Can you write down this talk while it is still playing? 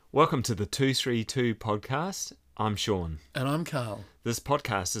Welcome to the 232 podcast. I'm Sean. And I'm Carl. This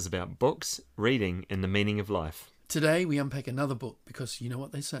podcast is about books, reading, and the meaning of life. Today we unpack another book because you know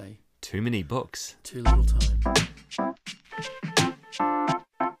what they say. Too many books. Too little time.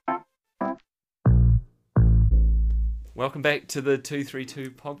 Welcome back to the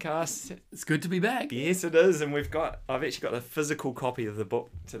 232 podcast. It's good to be back. Yes, it is, and I've actually got a physical copy of the book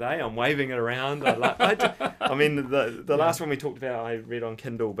today. I'm waving it around. The last one we talked about I read on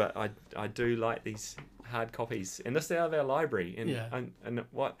Kindle, but I do like these hard copies, and this is out of our library. And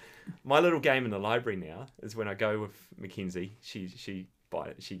what my little game in the library now is when I go with Mackenzie, she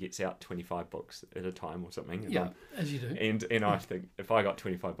gets out 25 books at a time or something. Yeah, as you do. And I think if I got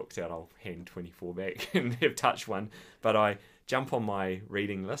 25 books out, I'll hand 24 back and have touched one. But I jump on my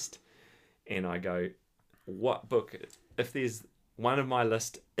reading list and I go, what book, if there's one of my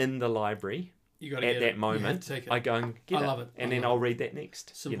list in the librry at that moment, I go and get it. I love it. And then I'll read that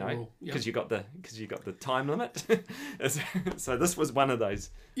next. Simple rule. Because you got the time limit. So this was one of those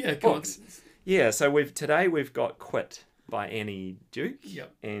books. Yeah, so today we've got Quit by Annie Duke.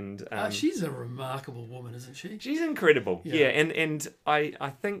 Yep. And she's a remarkable woman, isn't she? She's incredible. Yeah. And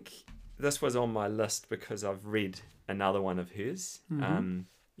I think this was on my list because I've read another one of hers. Mm-hmm.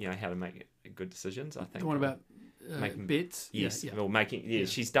 How to make good decisions. I think the one about making bets. Yes. Yeah. Well,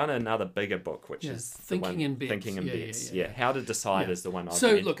 she's done another bigger book, which is Thinking in Bets. Thinking in Bets. Yeah. How to Decide is the one I've read.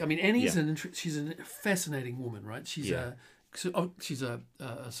 So look, I mean, Annie's she's a fascinating woman, right? She's a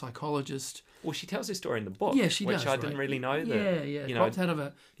psychologist. Well, she tells her story in the book. Yeah, she does. Which I didn't really know. Dropped out of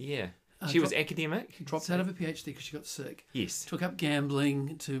a... Yeah. She was academic. Dropped out of a PhD because she got sick. Yes. Took up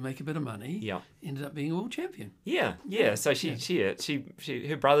gambling to make a bit of money. Yeah. Ended up being a world champion. Yeah. So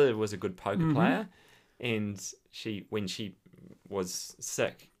her brother was a good poker player, and when she was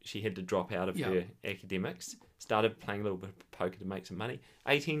sick, she had to drop out of her academics. Started playing a little bit of poker to make some money.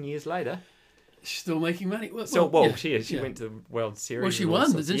 18 years later. She's still making money. She is. She went to the World Series. Well, she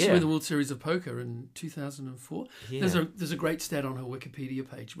won. Didn't she win the World Series of Poker in 2004? Yeah. There's a great stat on her Wikipedia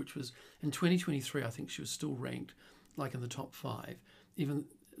page, which was in 2023. I think she was still ranked like in the top 5.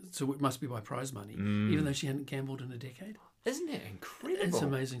 So it must be by prize money, even though she hadn't gambled in a decade. Isn't that incredible? It's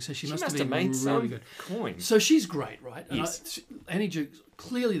amazing. So she must have made really some good. Coin. So she's great, right? Yes. Annie Duke's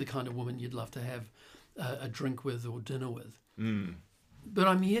clearly the kind of woman you'd love to have a drink with or dinner with. Mm. But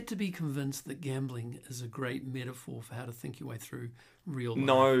I'm yet to be convinced that gambling is a great metaphor for how to think your way through real life.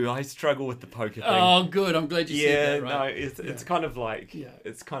 No, I struggle with the poker thing. Oh, good. I'm glad you said that. Right? No, it's kind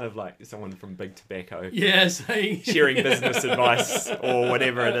of like someone from Big Tobacco. Yeah, saying sharing business advice or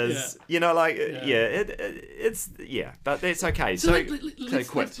whatever it is. But that's okay. So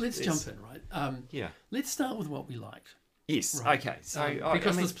let's jump in, right? Let's start with what we liked. Yes. Right. Okay. So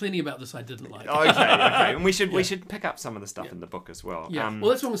because there's plenty about this I didn't like. Okay. And we should pick up some of the stuff in the book as well. Yeah. Well,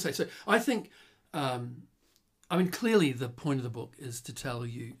 that's what I'm going to say. So I think, clearly the point of the book is to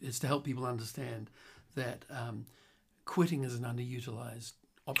help people understand that quitting is an underutilized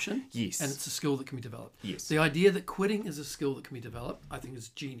option. Yes. And it's a skill that can be developed. Yes. The idea that quitting is a skill that can be developed, I think, is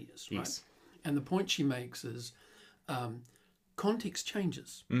genius. Right? Yes. And the point she makes is. Context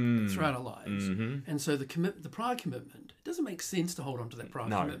changes throughout our lives, and so the prior commitment, it doesn't make sense to hold on to that prior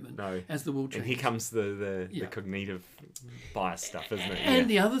commitment as the world changes. And here comes the cognitive bias stuff, isn't it? And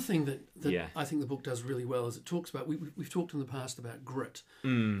the other thing that I think the book does really well is it talks about we've talked in the past about grit,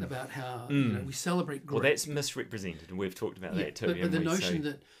 about how we celebrate grit. Well, that's misrepresented, and we've talked about that too. But the notion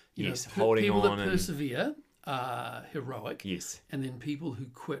that holding people on that persevere are heroic, yes, and then people who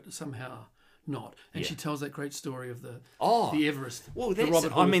quit somehow. Not, and she tells that great story of the Everest. Well, the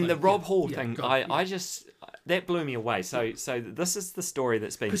Robert Hall thing. The Rob Hall thing. I just that blew me away. So this is the story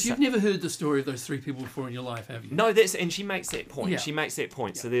that's been. Because you've never heard the story of those 3 people before in your life, have you? No, and she makes that point. Yeah. She makes that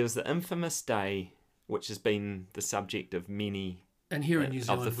point. Yeah. So there was the infamous day, which has been the subject of many. And here in New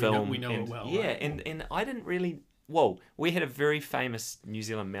Zealand, of the film, we know it well. Yeah, right? and I didn't really. Well, we had a very famous New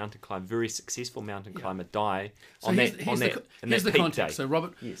Zealand mountain climber, very successful mountain climber, die on that Here's the context. Day. So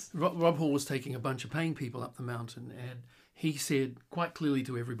Rob Hall was taking a bunch of paying people up the mountain, and he said quite clearly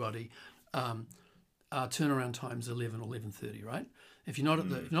to everybody, our turnaround time's 11 or 11:30, right? If you're not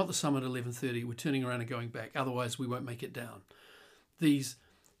at the summit at 11:30, we're turning around and going back. Otherwise, we won't make it down. These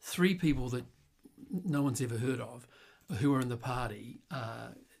 3 people that no one's ever heard of, who were in the party,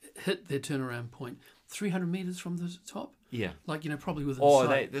 hit their turnaround point 300 meters from the top. Yeah. Probably within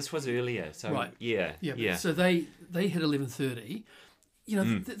sight. This was earlier. So right. Yeah. So they hit 11:30.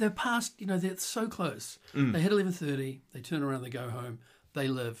 They're past, they're so close. They hit 11:30, they turn around, they go home, they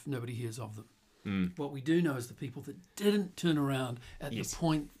live, nobody hears of them. What we do know is the people that didn't turn around at the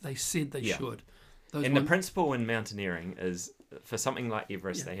point they said they should. The principle in mountaineering is for something like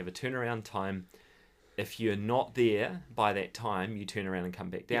Everest, Yeah. they have a turnaround time. If you're not there by that time, you turn around and come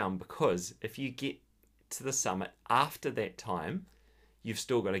back down, because if you get to the summit after that time, you've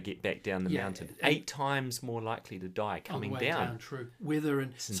still got to get back down the Yeah, mountain. and- 8 times more likely to die On the coming way down. true. Weather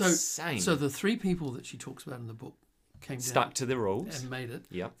and It's insane. So the 3 people that she talks about in the book came Stuck down to the rules. and made it.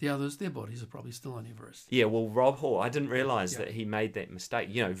 Yep. The others, their bodies are probably still on Everest. Yeah, well, Rob Hall, I didn't realise Yeah. that he made that mistake.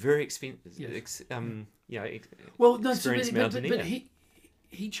 You know, very expensive. Yes. Well, no, experienced but mountaineer.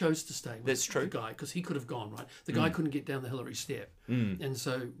 he chose to stay with That's true. the guy because he could have gone, right? The guy couldn't get down the Hillary step. And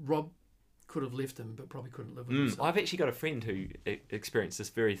so Rob could have left him, but probably couldn't live with him. So- I've actually got a friend who experienced this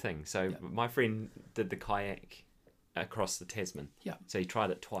very thing. So Yeah. my friend did the kayak across the Tasman. Yeah. So he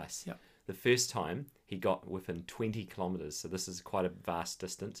tried it twice. Yeah. The first time he got within 20 kilometres. So this is quite a vast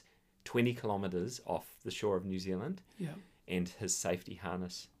distance. 20 kilometres off the shore of New Zealand. Yeah. And his safety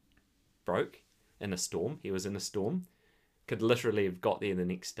harness broke in a storm. He was in a storm. Could literally have got there the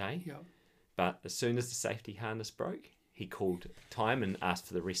next day. Yeah. But as soon as the safety harness broke, he called time and asked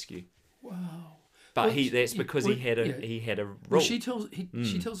for the rescue. Wow. But Well, that's because he had a rule. Well, she tells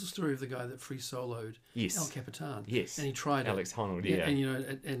the story of the guy that free soloed Yes. El Capitan. Yes. And he tried Alex it. Honnold, Yeah, yeah. and you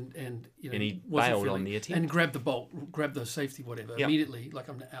know, and you know, And he wasn't bailed on feeling- the attempt. and grabbed the bolt, grabbed the safety, whatever, Yep. immediately, like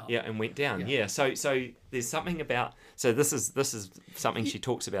I'm out. Yeah, and went down. Yeah. Yeah. So there's something about, so this is something she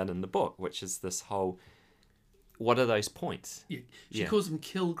talks about in the book, which is this whole, what are those points? Yeah. She Yeah. calls them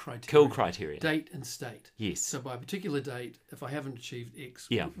kill criteria. Kill criteria. Date and state. Yes. So by a particular date, if I haven't achieved X,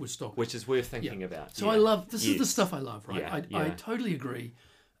 Yeah. we're stopping. Which is worth thinking about. So Yeah. I love this. Is the Yes. stuff I love, right? Yeah, I yeah. totally agree.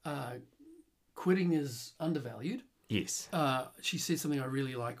 Quitting is undervalued. Yes. She said something I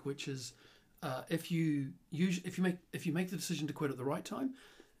really like, which is if you make the decision to quit at the right time,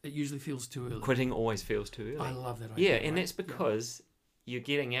 it usually feels too early. Quitting always feels too early. I love that Yeah, idea. and right? that's because you're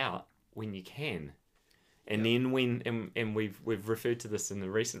getting out when you can. And then when and we've referred to this in the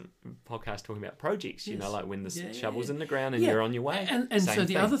recent podcast talking about projects, you know, Yes. like when the Yeah, shovel's yeah. in the ground and Yeah. you're on your way. And Same so the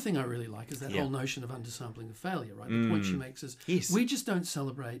thing. other thing I really like is that Yeah. whole notion of undersampling of failure, right? The point she makes is Yes. we just don't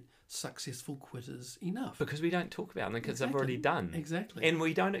celebrate successful quitters enough. Because we don't talk about them because they've Exactly. already done. Exactly. And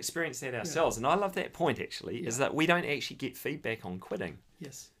we don't experience that ourselves. And I love that point actually, is Yeah. that we don't actually get feedback on quitting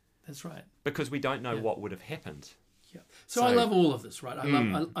Yes, that's right. because we don't know Yeah. what would have happened. Yeah. So I love all of this, right? I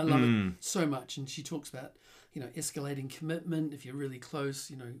love Mm. it so much. And she talks about, you know, escalating commitment. If you're really close,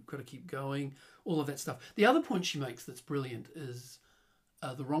 you know, you've got to keep going. All of that stuff. The other point she makes that's brilliant is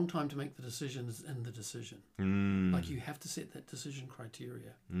the wrong time to make the decision is in the decision. Like you have to set that decision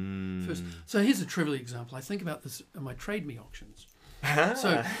criteria first. So here's a trivial example. I think about this in my Trade Me auctions.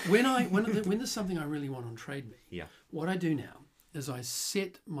 So when there's something I really want on Trade Me, Yeah. what I do now is I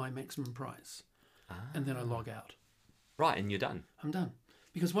set my maximum price, and then I log out. Right, and you're done. I'm done.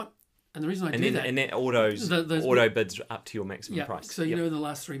 Because and the reason I And do then that, and that auto bids up to your maximum yeah. price. So you Yep. know, in the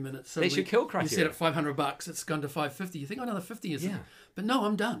last 3 minutes, That's your kill You criteria. set it $500, it's gone to $550. You think another 50 is, Yeah. but no,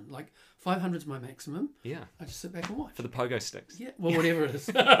 I'm done. Like 500 is my maximum. Yeah. I just sit back and watch. For the pogo sticks. Yeah, well, whatever it is.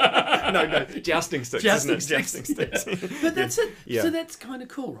 no, jousting sticks. Jousting isn't it? Jousting sticks. sticks. But that's it. Yeah. So that's kind of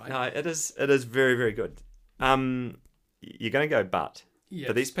cool, right? No, it is. It is very, very good. You're going to go but. Yes.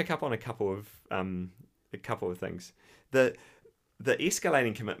 But let's pick up on a couple of things. The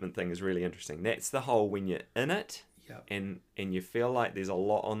escalating commitment thing is really interesting. That's the whole when you're in it, Yeah. and you feel like there's a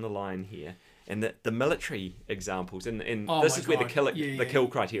lot on the line here. And the military examples, and Oh this my is where God. the kill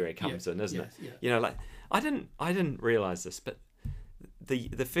criteria comes in, isn't Yeah, it? yeah. You know, like I didn't realize this, but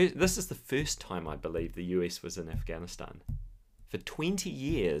this is the first time I believe the US was in Afghanistan for 20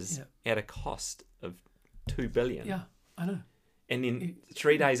 years at a cost of $2 billion. Yeah, I know. And then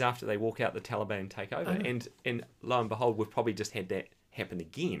 3 days after they walk out, the Taliban take over, I know. and lo and behold, we've probably just had that happen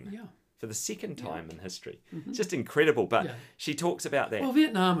again. Yeah. For the second time in history. It's just incredible. But Yeah. she talks about that. Well,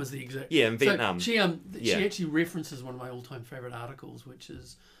 Vietnam was the exact. Yeah, in Vietnam. So she Yeah. actually references one of my all-time favorite articles, which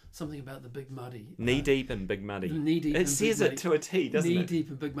is something about the Big Muddy. Knee deep in Big Muddy. Knee deep. It says it to a T, doesn't knee it? deep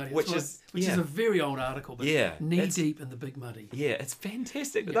in Big Muddy. Which That's is a very old article. But Yeah, knee it's- deep in the Big Muddy. Yeah, it's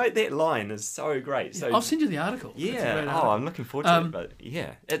fantastic. That line is so great. So I'll send you the article. It's a yeah. great Oh, article. I'm looking forward to it. But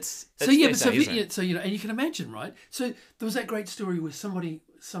yeah, it's So yeah, but fascinating, isn't it? so you know, and you can imagine, right? So there was that great story with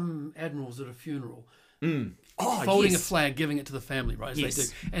some admirals at a funeral, Oh, folding yes. a flag, giving it to the family, right? As Yes. they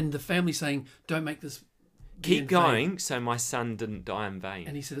do, and the family saying, "Don't make this." be Keep in vain." going, so my son didn't die in vain.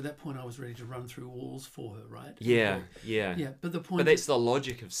 And he said, at that point, I was ready to run through walls for her, right? Yeah. Yeah, but the point. But that's the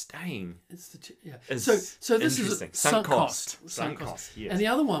logic of staying. It's the yeah. Is So this is interesting. a Sunk cost. Sunk Sunk cost. cost, yes. And the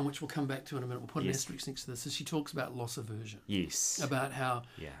other one, which we'll come back to in a minute, we'll put an Yes. asterisk next to this, is she talks about loss aversion, Yes. about how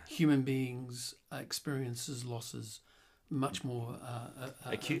Yeah. human beings experiences losses much more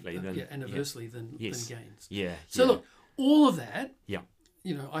Acutely than- and adversely than Yes. gains. Yeah. So yeah. look, all of that, Yeah.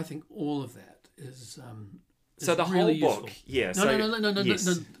 you know, I think all of that is So the really whole book, useful. yeah. No. Yes.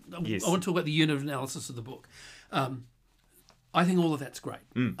 I want to talk about the unit of analysis of the book. I think all of that's great.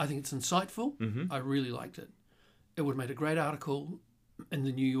 I think it's insightful. I really liked it. It would have made a great article in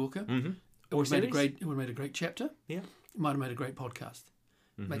the New Yorker. It would have made a great chapter. Yeah. It might have made a great podcast.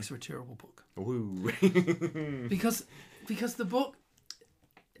 Makes for a terrible book. Ooh. because the book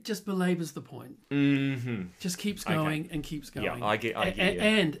just belabors the point. Just keeps going and keeps going. Yeah, I get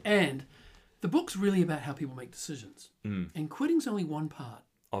And the book's really about how people make decisions. And quitting's only one part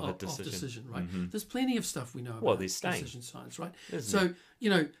of a of decision. decision, right? There's plenty of stuff we know about Well, there's staying. decision science, right? Isn't So, you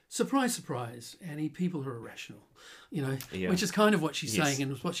know, surprise, surprise, Annie, people are irrational, you know, Yeah. which is kind of what she's Yes. saying,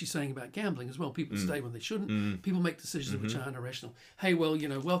 and what she's saying about gambling as well. People stay when they shouldn't. People make decisions which aren't irrational. Hey, well, you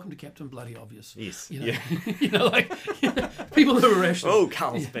know, welcome to Captain Bloody Obvious. Yes. You know, Yeah. you know, like people who are irrational. Oh,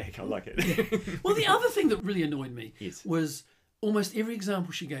 Carl's back. I like it. Well, the other thing that really annoyed me Yes. was almost every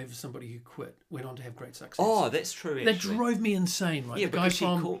example she gave of somebody who quit went on to have great success. Oh, that's true. that Actually. drove me insane, right? Yeah, the guy because she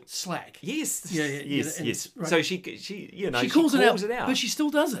from called- Slack. Yes. Yeah, yeah, Yes. and Yes. it's- right. So she, you know, She calls it out, it out. but she still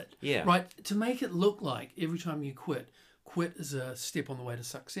does it. Yeah. Right? To make it look like every time you quit is a step on the way to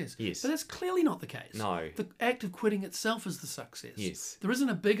success. Yes. But that's clearly not the case. No. The act of quitting itself is the success. Yes. There isn't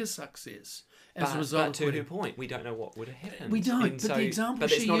a bigger success as a result but of to quitting. her point, we don't know what would have happened. We don't, And but so- the example but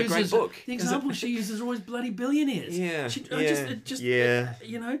she it's not uses, a great book. the is it? example she uses are always bloody billionaires. Yeah, Yeah.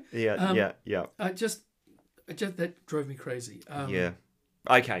 You know. Yeah. That drove me crazy. Yeah.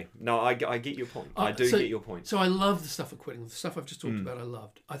 Okay. No, I get your point. I do get your point. So I love the stuff of quitting. The stuff I've just talked about, I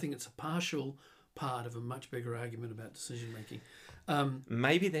loved. I think it's a partial part of a much bigger argument about decision making.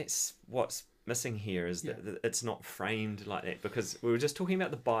 Maybe that's what's missing here is that it's not framed like that, because we were just talking about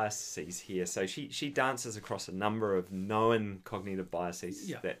the biases here. So she dances across a number of known cognitive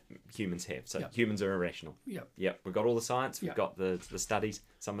biases that humans have. So humans are irrational. Yeah. We've got all the science. We've got the studies.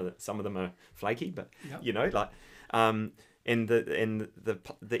 Some of them are flaky, but you know, like in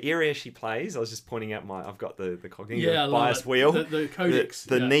the area she plays, I was just pointing out I've got the cognitive bias wheel. The codex.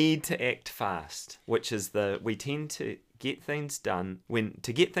 The need to act fast, which is we tend to get things done.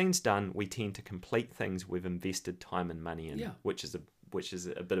 To get things done, we tend to complete things we've invested time and money in, which is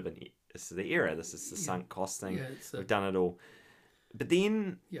a bit of it's the error. This is the sunk cost thing. Yeah, we've done it all. But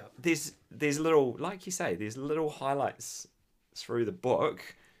then there's little, like you say, there's little highlights through the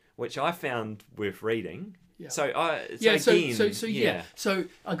book, which I found worth reading. Yeah. So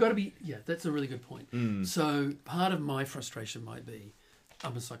I got to be that's a really good point. So part of my frustration might be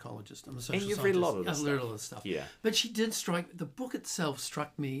I'm a psychologist. I'm a social and you've scientist. read a lot of this I've read all this stuff. Yeah. But the book itself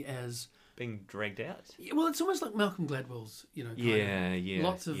struck me as being dragged out. Well, it's almost like Malcolm Gladwell's, you know,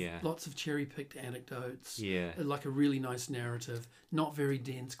 lots of cherry-picked anecdotes, like a really nice narrative, not very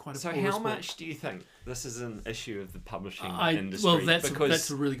dense, quite a So porous how book. much do you think this is an issue of the publishing industry? Well, that's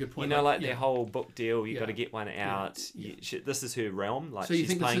a really good point. You know, like their whole book deal, you've got to get one out. This is her realm. Like so you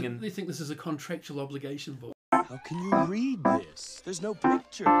she's playing you think this is a contractual obligation book? How can you read this? There's no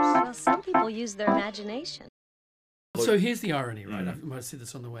pictures. Well, some people use their imagination. So here's the irony, right? I might have said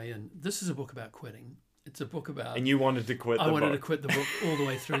this on the way in. This is a book about quitting. It's a book about... And you wanted to quit the book. I wanted to quit the book all the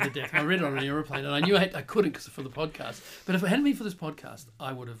way through the death. I read it on an aeroplane, and I knew I couldn't for the podcast. But if it hadn't been for this podcast,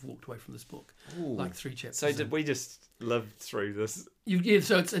 I would have walked away from this book. Like 3 chapters. So did we just live through this?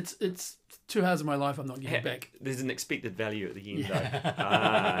 So it's 2 hours of my life I'm not getting back. There's an expected value at the end, though.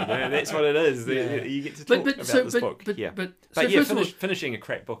 No, that's what it is. You get to talk about this book. Finishing a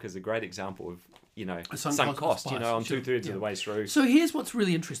crap book is a great example of, you know, sunk cost. You know, I'm 2/3 of the way through. So here's what's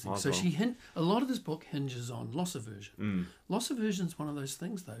really interesting. Might So as well. a lot of this book hinges on loss aversion. Loss aversion is one of those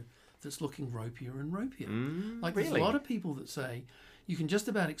things, though, that's looking ropier and ropier. Like there's a lot of people that say you can just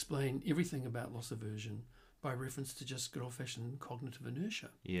about explain everything about loss aversion by reference to just good old-fashioned cognitive inertia.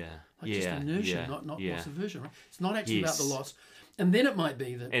 Just inertia, not loss aversion. Right? It's not actually about the loss. And then it might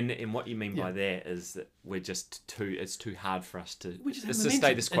be that... And what you mean by that is that it's too hard for us to... We just have it's momentum. a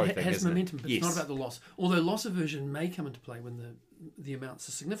status quo it thing, has isn't momentum, it? but it's not about the loss. Although loss aversion may come into play when the amounts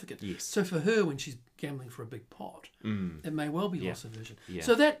are significant. Yes. So for her, when she's gambling for a big pot, it may well be loss aversion. Yeah.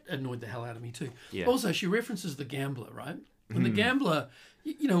 So that annoyed the hell out of me too. Yeah. Also, she references the gambler, right? And the gambler,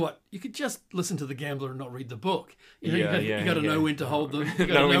 you know what? You could just listen to the gambler and not read the book. You know, you got to know when to hold them. You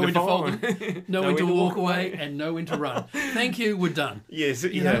got to know when to fold them. Know when to walk away, and know when to run. Thank you. We're done. Yes.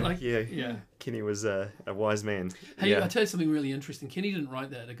 Yeah. Kenny was a wise man. Hey, I'll tell you something really interesting. Kenny didn't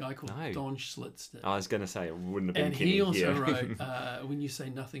write that. A guy called Don Schlitz did. I was going to say it wouldn't have been and Kenny. he also wrote When You Say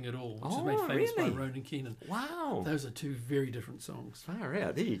Nothing at All, which is made famous by Ronan Keenan. Wow. Those are 2 very different songs. Far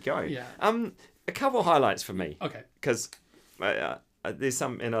out. There you go. Yeah. A couple of highlights for me. Okay. Because there's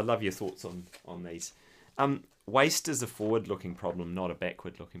some, and I love your thoughts on these. waste is a forward-looking problem, not a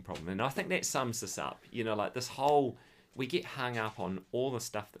backward-looking problem. And I think that sums this up. You know, like this whole, we get hung up on all the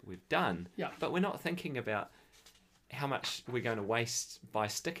stuff that we've done, but we're not thinking about how much we're going to waste by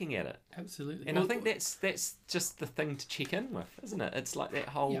sticking at it. Absolutely. And I think that's just the thing to check in with, isn't it? It's like that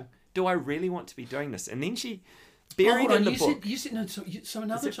whole, do I really want to be doing this? And then she buried in the book. You said no. So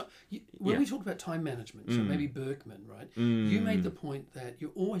another time, when we talked about time management, so maybe Berkman, right? You made the point that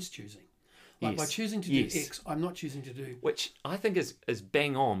you're always choosing. Like by choosing to do X, I'm not choosing to do... Which I think is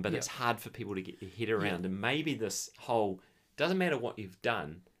bang on, but it's hard for people to get their head around. And maybe this whole, doesn't matter what you've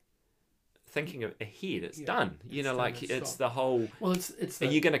done, thinking ahead, it's done. You know, like it's the whole... Well, it's are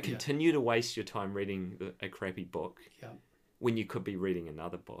you going to continue to waste your time reading a crappy book when you could be reading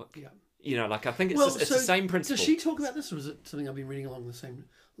another book? Yeah. You know, like I think it's the same principle. Does she talk about this, or is it something I've been reading along the same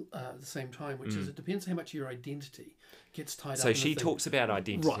time? Which is, it depends how much your identity gets tied up. So she talks about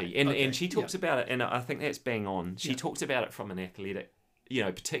identity, and she talks about it, and I think that's bang on. She talks about it from an athletic, you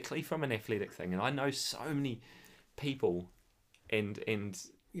know, particularly from an athletic thing. And I know so many people, and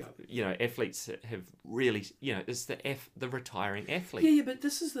you know, athletes that have really, you know, it's the retiring athlete. Yeah, but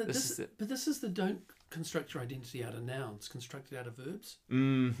this is the don't construct your identity out of nouns, construct it out of verbs.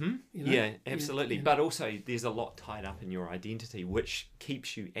 Mm-hmm. You know? Yeah, absolutely. But also, there's a lot tied up in your identity, which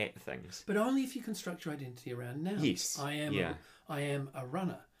keeps you at things. But only if you construct your identity around nouns. Yes. I am a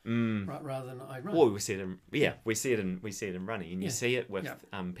runner, rather than I run. Well, we see it in running, and you see it with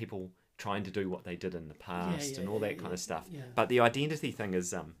people trying to do what they did in the past and all that kind of stuff. Yeah. But the identity thing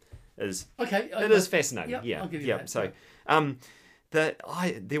is okay. It is fascinating. I'll give you that. So,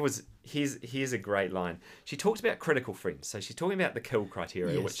 here's a great line. She talks about critical friends. So she's talking about the kill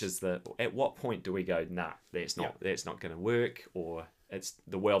criteria, which is at what point do we go, nah, that's not going to work, or it's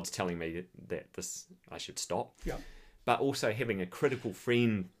the world's telling me that I should stop. Yeah. But also having a critical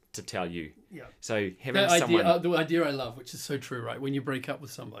friend to tell you. Yeah. So having the idea I love, which is so true, right? When you break up with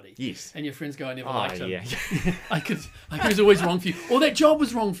somebody, and your friends go, "I never liked him." Yeah. I was always wrong for you, or that job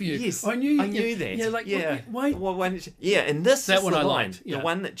was wrong for you. Yes, I knew that. Yeah, like why? Well, and this that is one the I line. liked. The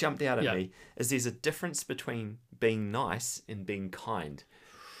one that jumped out at me is there's a difference between being nice and being kind.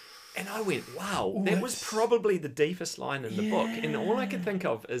 And I went, wow, that was probably the deepest line in the book. And all I could think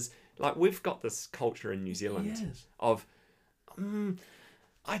of is, like, we've got this culture in New Zealand of,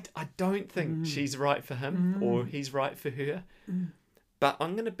 I don't think she's right for him or he's right for her, but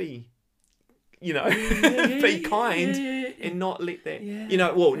I'm going to be, you know, be kind and not let that, you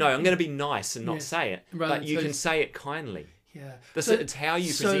know, well, no, I'm going to be nice and not say it, but you can say it kindly. Yeah. It's how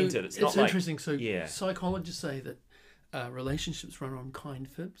you present it. It's not like... It's interesting. So psychologists say that relationships run on kind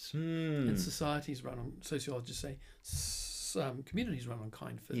fibs, and societies run on, sociologists say communities run on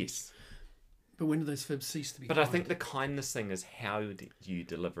kind fibs. Yes. But when do those fibs cease to be kind? I think the kindness thing is how do you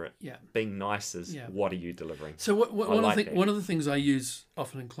deliver it. Yeah. Being nice is what are you delivering. So one of the things I use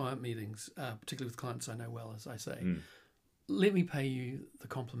often in client meetings, particularly with clients I know well, as I say, let me pay you the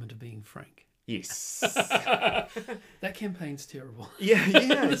compliment of being frank. Yes. That campaign's terrible. Yeah.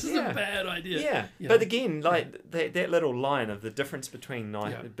 This is a bad idea. Yeah. But again, like that little line of the difference between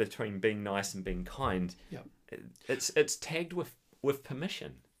between being nice and being kind, it's tagged with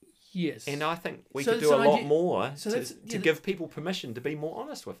permission. Yes. And I think we could do a lot more to give people permission to be more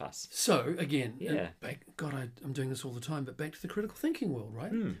honest with us. So, again, I'm doing this all the time, but back to the critical thinking world,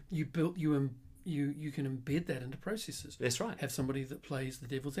 right? You can embed that into processes. That's right. Have somebody that plays the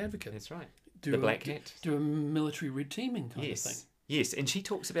devil's advocate. That's right. The black hat. Do a military red teaming kind of thing. Yes, and she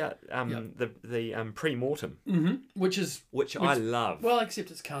talks about the pre-mortem, which I love. Well,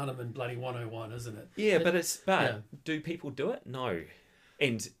 except it's Kahneman bloody 101, isn't it? Yeah, but do people do it? No.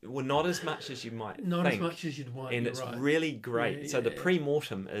 And not as much as you might think. Not as much as you'd want. And it's really great. So the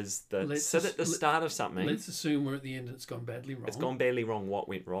pre-mortem is sit at the start of something. Let's assume we're at the end and it's gone badly wrong. It's gone badly wrong. What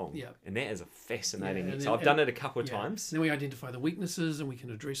went wrong? Yeah. And that is a fascinating. So I've done it a couple of times. Then we identify the weaknesses and we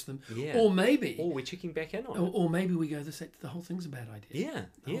can address them. Yeah. Or maybe. Or we're checking back in on it. Or maybe we go, the whole thing's a bad idea.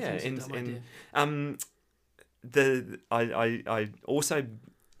 I also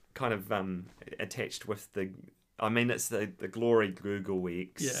kind of attached with the. I mean, it's the Glory Google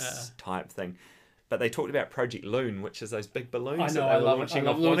X type thing. But they talked about Project Loon, which is those big balloons that they were launching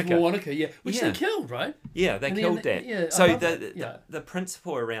off Wanaka. Which they killed, right? Yeah, they killed that. Yeah, so the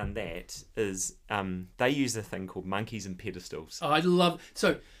principle around that is they use a thing called monkeys and pedestals. I love...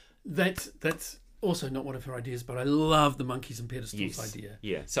 So that's also not one of her ideas, but I love the monkeys and pedestals idea.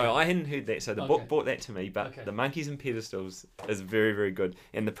 Yeah, so I hadn't heard that. So the book brought that to me, but the monkeys and pedestals is very, very good.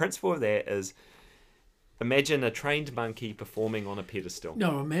 And the principle of that is... Imagine a trained monkey performing on a pedestal.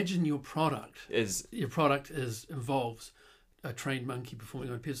 No, imagine your product involves a trained monkey performing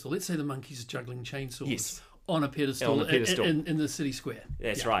on a pedestal. Let's say the monkey's juggling chainsaws on a pedestal, On a pedestal. In the city square.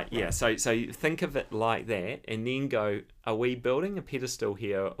 That's right. Yeah. So you think of it like that, and then go: are we building a pedestal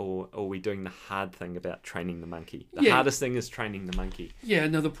here, or are we doing the hard thing about training the monkey? The Yeah. hardest thing is training the monkey. Yeah,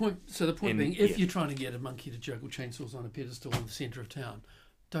 no, the point And- being, if yeah. you're trying to get a monkey to juggle chainsaws on a pedestal in the centre of town,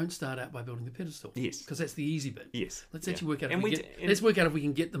 don't start out by building the pedestal. Yes. Because that's the easy bit. Yes. Let's yeah. actually work out And if we we get, d- and- let's work out if we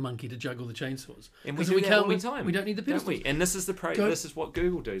can get the monkey to juggle the chainsaws. And we Because do if that all the can't, time. we don't need the don't pedestals. we? And this is this is what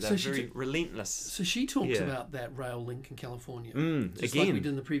Google do. They're So she very took- relentless. So she talks Yeah. about that rail link in California, just again. like we did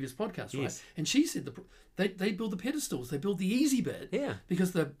in the previous podcast, right? Yes. And she said they build the pedestals, they build the easy bit, Yeah.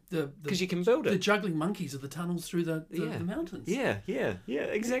 because the 'Cause you can build the it. juggling monkeys are the tunnels through the Yeah. mountains. Yeah.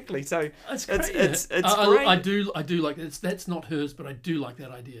 Exactly. So It's it's great. it's I great. do like it. That's not hers, but I do like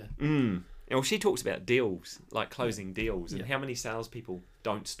that idea. Well, she talks about deals, like closing deals, and Yeah. how many salespeople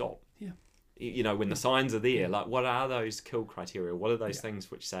don't stop. Yeah. You know, when the signs are there, like what are those kill criteria? What are those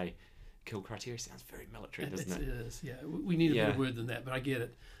things which say kill criteria? Sounds very military, doesn't It it? is, yeah. We need a Yeah. better word than that, but I get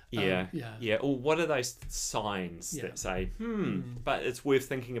it. Yeah. Or what are those signs Yeah. that say, but it's worth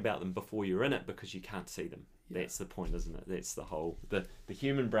thinking about them before you're in it because you can't see them. That's the point, isn't it? That's the whole, the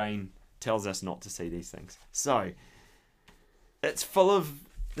human brain tells us not to see these things. So, it's full of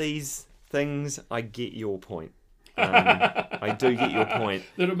these things. I get your point. I do get your point.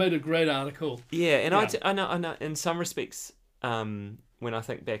 That it made a great article. Yeah, and Yeah. I know in some respects, when I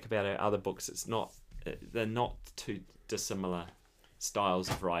think back about our other books, it's not, they're not too dissimilar styles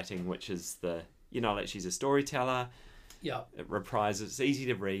of writing, which is like she's a storyteller. Yeah. It reprises. It's easy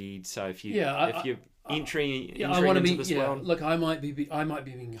to read. So if you Yeah, if you're entering I want to into be. this Yeah, world, look, I might be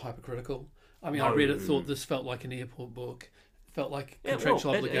being hypercritical. I mean, I No. read it, thought this felt like an airport book. Felt like yeah,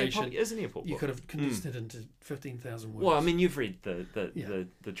 contractual it obligation. probably is an airport You book. could have condensed it into 15,000 words. Well, I mean, you've read the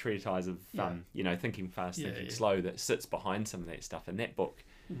Yeah. treatise of Thinking Fast, Yeah, Thinking yeah. Slow that sits behind some of that stuff, and that book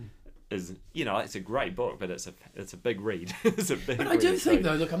is it's a great book, but it's a big read. It's a big. But I do read, think so-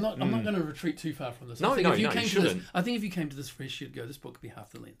 though, look, I'm not going to retreat too far from this. No, I think no, if you no, came you to this, shouldn't. I think if you came to this fresh, you'd go, this book could be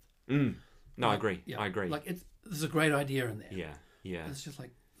half the length. No, I agree. Yeah. I agree. Like there's a great idea in there. yeah. It's just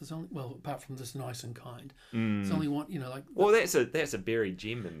like there's only apart from this nice and kind, there's only one. Like Well, that's a buried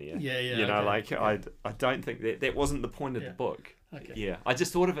gem in there. Yeah, You know, okay, like yeah. I don't think that wasn't the point of Yeah. the book. Okay. Yeah, I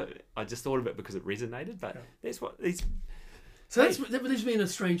just thought of it. Because it resonated. But that's what these. So that's leaves me in a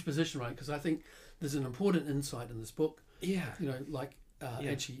strange position, right? Because I think there's an important insight in this book. Yeah.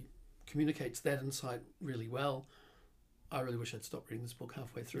 And she communicates that insight really well. I really wish I'd stopped reading this book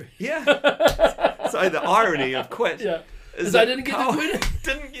halfway through. Yeah. So the irony of quit. Yeah. Is I that didn't get to Carl quit it.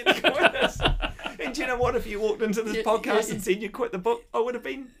 Didn't get to quit it. And do you know what? If you walked into this Yeah, podcast yeah. and said you quit the book, it would have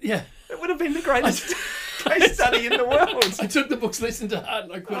been the greatest case study in the world. I took the book's lesson to heart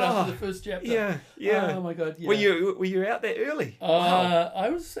and I quit after the first chapter. Yeah. Oh my god. Yeah. Were you out there early? Wow. I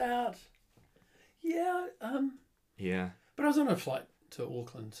was out. Yeah. Yeah. But I was on a flight to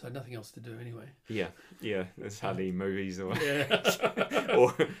Auckland, so nothing else to do anyway. Yeah. There's hardly movies or Yeah.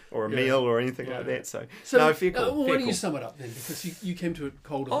 or a meal or anything like that. So So no, fair call. well, fair why don't call. you sum it up then? Because you came to it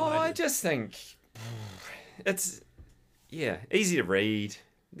colder. Oh, than I I did. just think it's easy to read.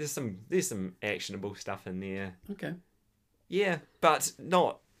 There's some actionable stuff in there. Okay. Yeah, but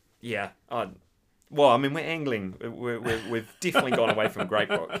not. Yeah. Well, I mean, we're angling. We've definitely gone away from great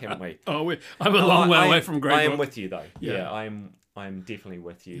book, haven't we? Oh, I'm a long way I away am- from great I am book. with you though. Yeah. Yeah, I'm definitely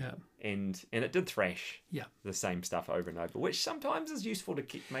with you. Yeah. And it did thrash Yeah. the same stuff over and over, which sometimes is useful to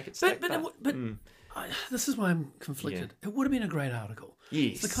make it stick. But this is why I'm conflicted. It would have been a great article.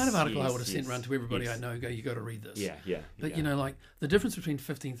 Yes, It's the kind of article I yes, would have sent yes, around to everybody yes. I know. Go, you got to read this. Yeah. But like the difference between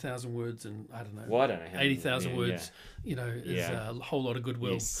 15,000 words and I don't know, Well, I don't know how many- 80,000 yeah, words, is Yeah. a whole lot of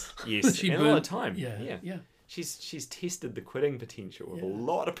goodwill. Yes. She and a lot of burned- time. Yeah. She's tested the quitting potential of a Yeah.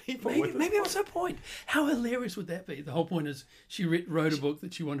 lot of people. Maybe, with this maybe book. that's her point. How hilarious would that be? The whole point is she wrote a book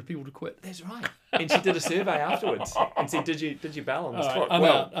that she wanted people to quit. That's right. And she did a survey afterwards and said, "Did you bail on this All right, book?" I'm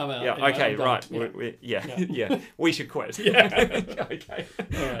out. Yeah. Anyway, Okay. I'm done. Right. Yeah. Yeah. We should quit. Yeah. Okay.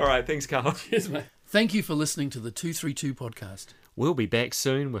 All right. Thanks, Carl. Cheers, mate. Thank you for listening to the 232 podcast. We'll be back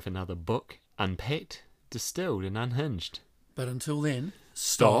soon with another book, unpacked, distilled, and unhinged. But until then,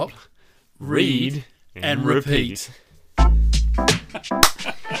 stop, Read, and repeat.